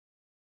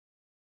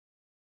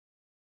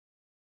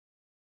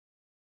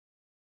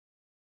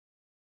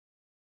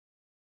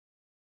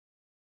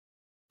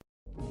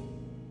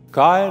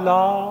Skylark,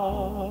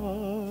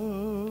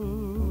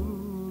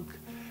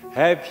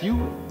 have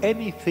you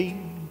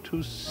anything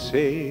to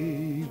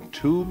say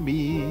to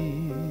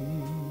me?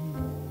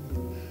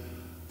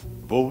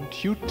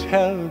 Won't you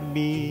tell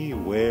me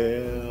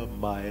where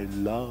my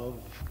love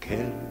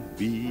can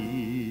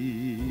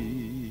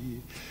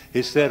be?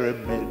 Is there a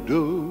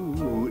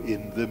meadow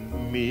in the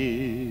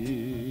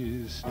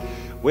mist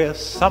where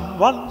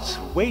someone's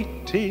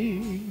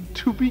waiting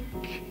to be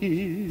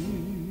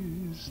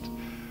kissed?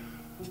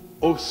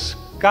 Oh,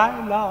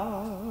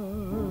 Skylark,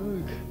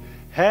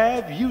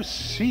 have you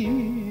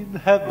seen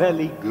her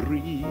valley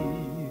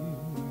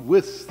green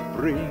with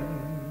spring,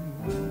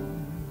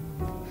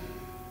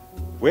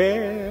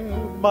 where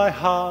my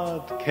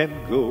heart can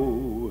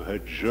go her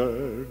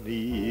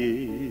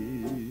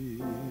journey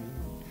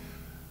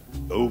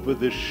over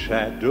the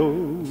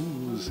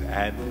shadows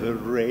and the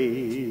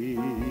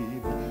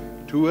rain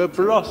to a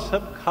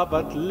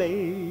blossom-covered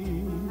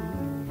lane?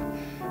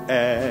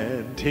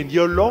 And in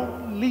your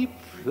lonely flight,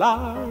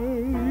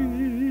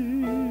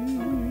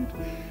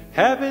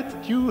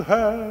 haven't you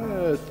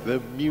heard the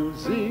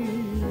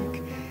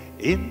music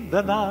in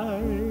the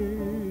night?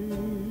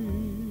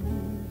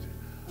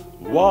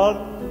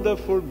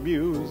 Wonderful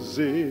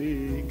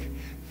music,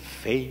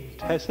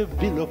 faint as a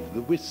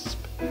will-o'-the-wisp,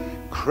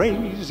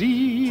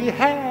 crazy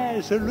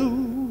as a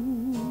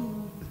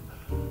loon,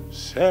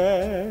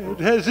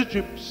 sad as a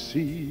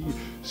gypsy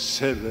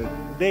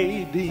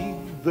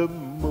serenading the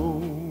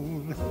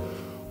moon.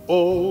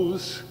 Oh,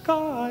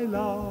 Skylark,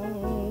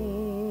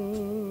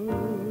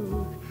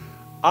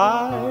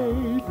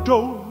 I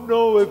don't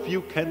know if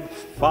you can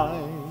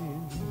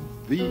find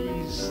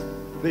these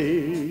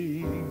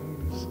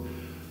things,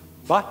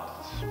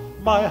 but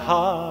my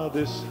heart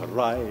is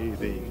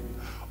riding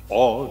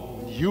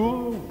on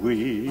your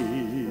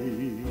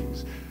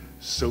wings.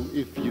 So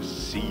if you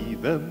see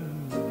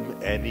them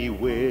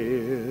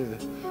anywhere,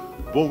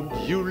 won't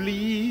you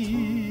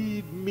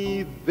lead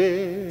me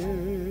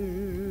there?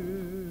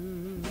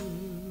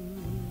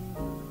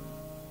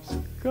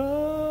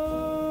 Skylark,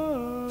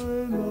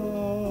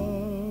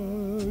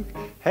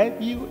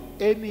 have you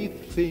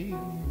anything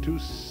to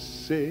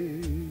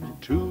say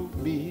to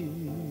me?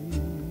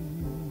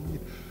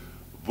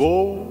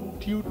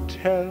 Won't you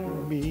tell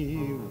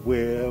me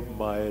where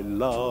my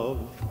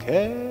love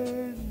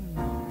can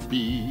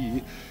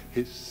be?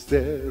 Is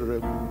there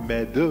a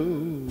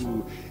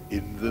meadow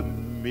in the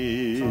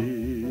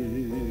mist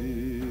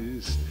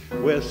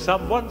where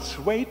someone's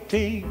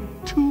waiting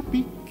to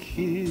be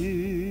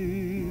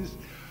kissed?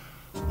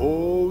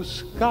 Oh,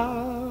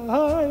 Skylark,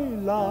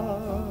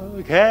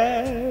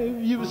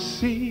 have you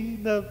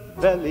seen a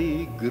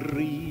valley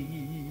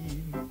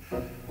green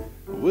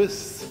with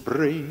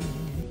spring,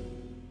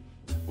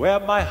 where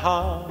my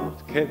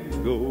heart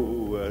can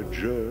go a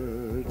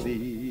journeying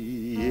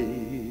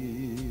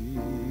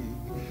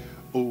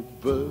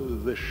over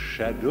the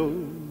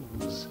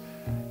shadows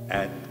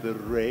and the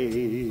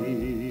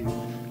rain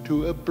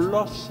to a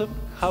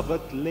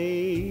blossom-covered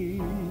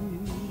lane?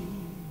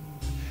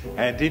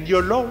 And in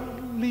your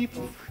lonely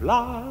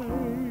flight,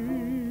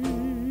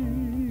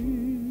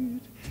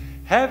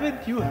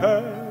 haven't you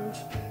heard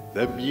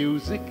the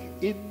music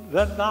in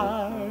the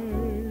night?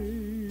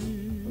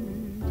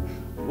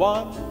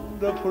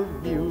 Wonderful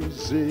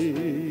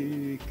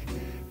music,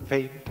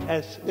 faint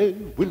as a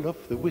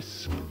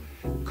will-o'-the-wisp,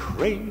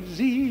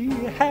 crazy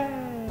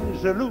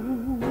as a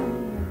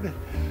loon,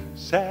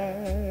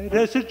 sad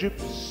as a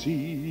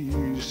gypsy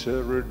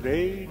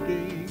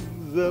serenading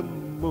the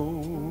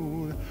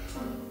moon.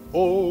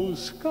 Oh,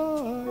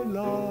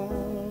 Skylark,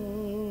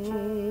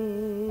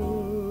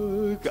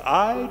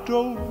 I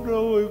don't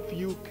know if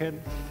you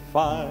can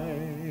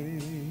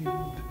find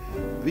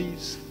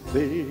these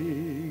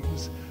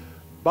things,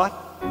 but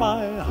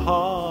my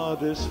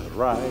heart is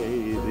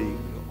riding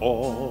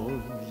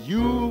on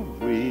your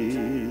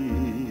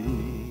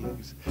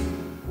wings.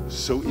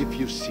 So if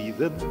you see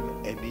them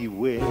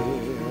anywhere,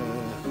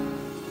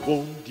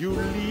 won't you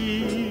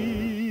leave